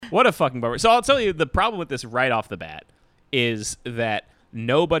What a fucking bummer. So I'll tell you, the problem with this right off the bat is that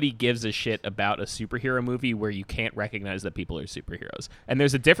nobody gives a shit about a superhero movie where you can't recognize that people are superheroes. And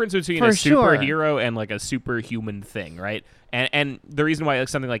there's a difference between For a sure. superhero and like a superhuman thing, right? And the reason why like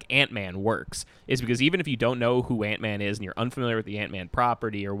something like Ant-Man works is because even if you don't know who Ant-Man is and you're unfamiliar with the Ant-Man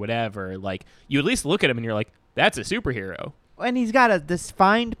property or whatever, like you at least look at him and you're like, that's a superhero. And he's got a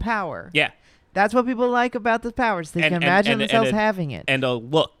defined power. Yeah. That's what people like about the powers. They can imagine themselves having it. And a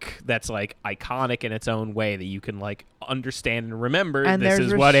look that's like iconic in its own way that you can like understand and remember. And this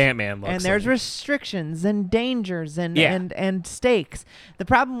is what Ant-Man looks like. And there's restrictions and dangers and stakes. The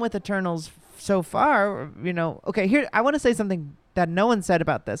problem with Eternals so far, okay, here I want to say something that no one said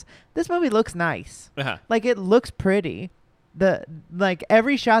about this. This movie looks nice. Uh-huh. Like it looks pretty.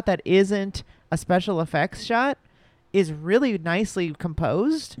 Every shot that isn't a special effects shot is really nicely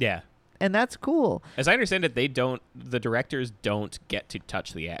composed. Yeah. And that's cool. As I understand it, the directors don't get to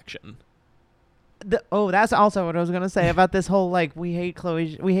touch the action. That's also what I was going to say about this whole, like, we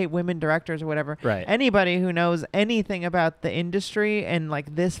hate women directors or whatever. Right. Anybody who knows anything about the industry and,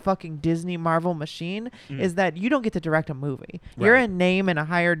 like, this fucking Disney Marvel machine is that you don't get to direct a movie. Right. You're a name and a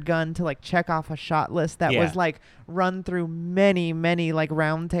hired gun to, like, check off a shot list that was, like, run through many, many, like,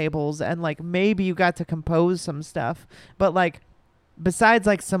 round tables. And, like, maybe you got to compose some stuff. But, like, besides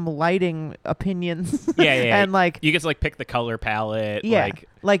like some lighting opinions and like you get to like pick the color palette,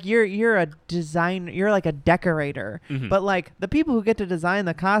 like you're a design, you're like a decorator, but like the people who get to design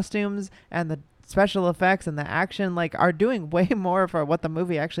the costumes and the special effects and the action like are doing way more for what the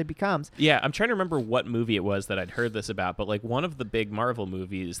movie actually becomes. Yeah, I'm trying to remember what movie it was that I'd heard this about, but like one of the big Marvel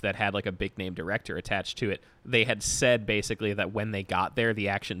movies that had like a big name director attached to it, they had said basically that when they got there, the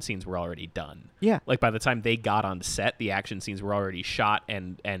action scenes were already done. Yeah. Like by the time they got on set, the action scenes were already shot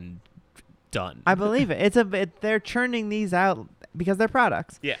and done. I believe it. They're churning these out because they're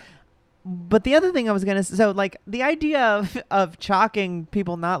products. Yeah. But the other thing I was going to say, so like the idea of chalking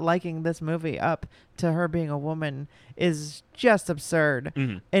people not liking this movie up to her being a woman is just absurd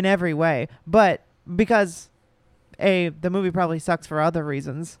in every way. But because the movie probably sucks for other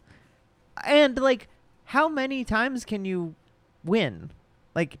reasons. And like, how many times can you win?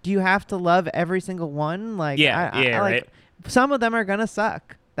 Like, do you have to love every single one? Like, right. Some of them are going to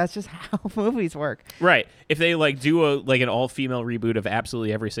suck. That's just how movies work. Right. If they like do an all-female reboot of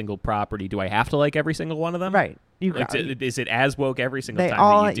absolutely every single property, do I have to like every single one of them? Right. Is it as woke every single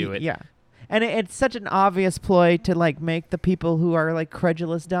time that you do it? Yeah. And it's such an obvious ploy to like make the people who are like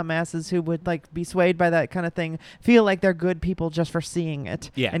credulous dumbasses who would like be swayed by that kind of thing feel like they're good people just for seeing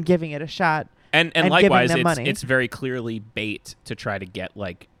it and giving it a shot. And likewise, it's very clearly bait to try to get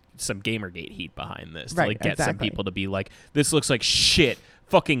like some Gamergate heat behind this. To get some people to be like, this looks like shit.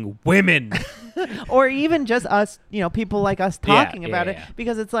 Fucking women. Or even just us, people like us talking about it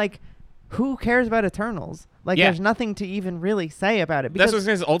because it's like, who cares about Eternals? Like there's nothing to even really say about it. That's what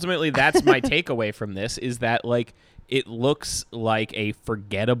I was saying. Ultimately, that's my takeaway from this is that like it looks like a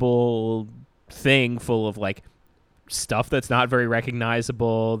forgettable thing full of like stuff that's not very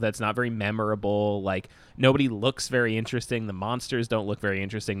recognizable, that's not very memorable. Like nobody looks very interesting. The monsters don't look very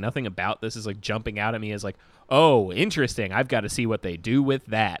interesting. Nothing about this is like jumping out at me as like, oh, interesting. I've got to see what they do with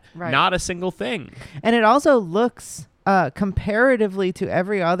that. Right. Not a single thing. And it also looks comparatively to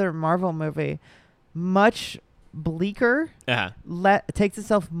every other Marvel movie much bleaker. Takes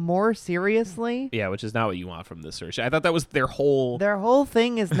itself more seriously. Yeah, which is not what you want from this search. I thought that was their whole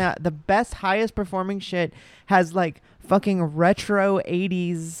thing is not the best, highest performing shit has like fucking retro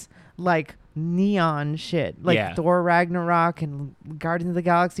 80s like neon shit like Thor Ragnarok and Guardians of the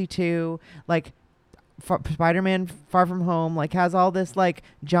Galaxy 2 like Spider-Man Far From Home like has all this like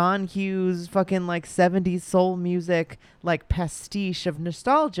John Hughes fucking like 70s soul music like pastiche of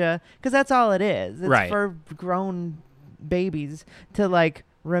nostalgia because that's all it is. It's for grown babies to like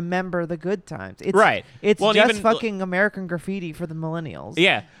remember the good times. It's just fucking American Graffiti for the millennials.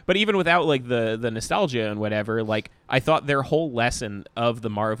 Yeah, but even without like the nostalgia and whatever, like I thought their whole lesson of the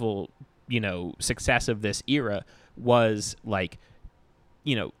Marvel, success of this era was like,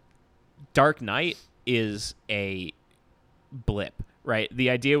 Dark Knight is a blip, right?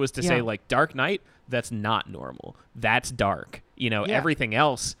 The idea was to say like Dark Knight, that's not normal. That's dark. Everything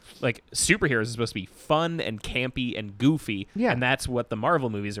else, like superheroes is supposed to be fun and campy and goofy. Yeah. And that's what the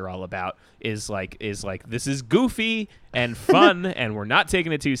Marvel movies are all about is like this is goofy and fun and we're not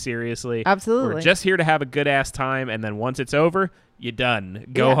taking it too seriously. Absolutely. We're just here to have a good ass time and then once it's over, you're done.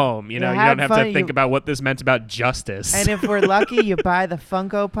 Go home. You don't have to think about what this meant about justice. And if we're lucky, you buy the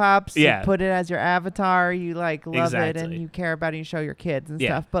Funko Pops, you put it as your avatar, you like love it and you care about it and you show your kids and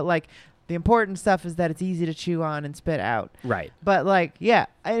stuff. But like The important stuff is that it's easy to chew on and spit out. Right. But like, yeah,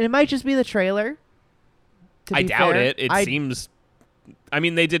 and it might just be the trailer. I doubt it. It seems. I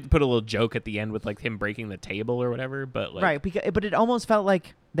mean, they did put a little joke at the end with like him breaking the table or whatever, but like, right. But it almost felt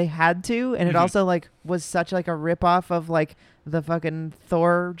like they had to, and it also like was such like a ripoff of like the fucking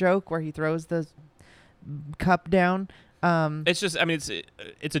Thor joke where he throws the cup down. It's just, I mean,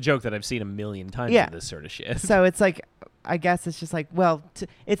 it's a joke that I've seen a million times in this sort of shit. So it's like, I guess it's just like, well,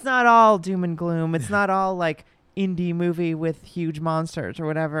 it's not all doom and gloom. It's not all like indie movie with huge monsters or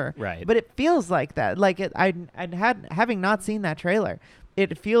whatever. Right. But it feels like that. Like having not seen that trailer,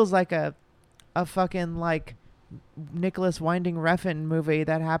 it feels like a fucking like Nicholas Winding Refn movie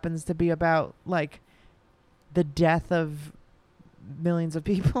that happens to be about like the death of millions of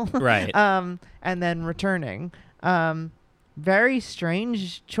people. Right. And then returning. Very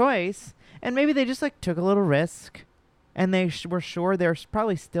strange choice. And maybe they just like took a little risk, and they were sure they're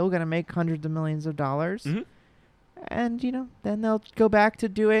probably still going to make hundreds of millions of dollars. Mm-hmm. And, then they'll go back to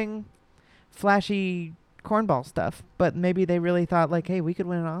doing flashy cornball stuff. But maybe they really thought like, hey, we could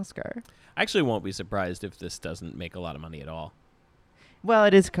win an Oscar. I actually won't be surprised if this doesn't make a lot of money at all. Well,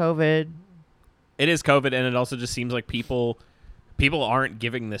 it is COVID. It is COVID, and it also just seems like people aren't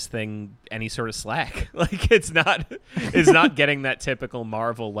giving this thing any sort of slack. Like it's not getting that typical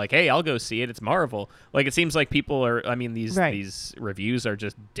Marvel like, hey, I'll go see it. It's Marvel. Like it seems like people are. I mean, these reviews are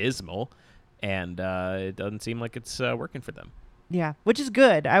just dismal, and it doesn't seem like it's working for them. Yeah, which is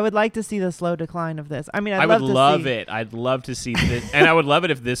good. I would like to see the slow decline of this. I mean, I would love it. I'd love to see this, and I would love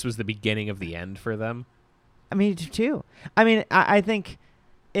it if this was the beginning of the end for them. I mean, too. I mean, I think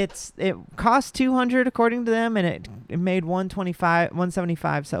it cost $200 according to them, and it made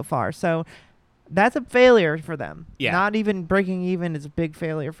 $175 so far. So that's a failure for them. Yeah. Not even breaking even is a big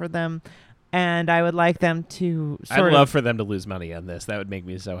failure for them. And I would like them to I'd love for them to lose money on this. That would make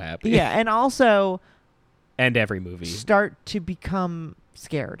me so happy. Yeah, and also and every movie start to become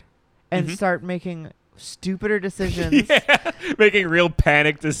scared and start making stupider decisions. Yeah, making real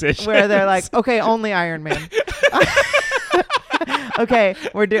panic decisions where they're like, okay, only Iron Man. Okay,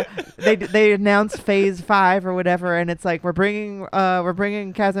 they announced Phase 5 or whatever, and it's like we're bringing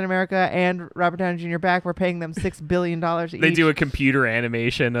Captain America and Robert Downey Jr. back. We're paying them $6 billion each. They do a computer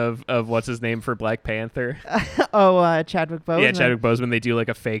animation of what's his name for Black Panther. Chadwick Boseman. Yeah, Chadwick Boseman. They do like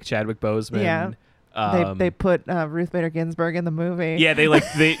a fake Chadwick Boseman. Yeah. They put Ruth Bader Ginsburg in the movie. Yeah, they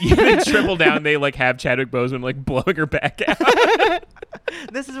triple down. They like have Chadwick Boseman like blowing her back out.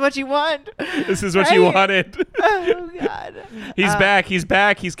 This is what you want. This is what you wanted. Oh God. He's back. He's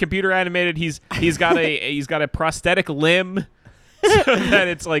back. He's computer animated. He's got a prosthetic limb. So that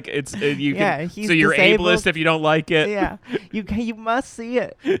it's like so you're disabled. ableist if you don't like it. Yeah, you must see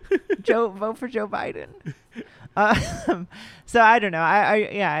it. Vote for Joe Biden. So I don't know.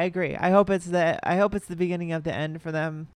 I agree. I hope it's the beginning of the end for them.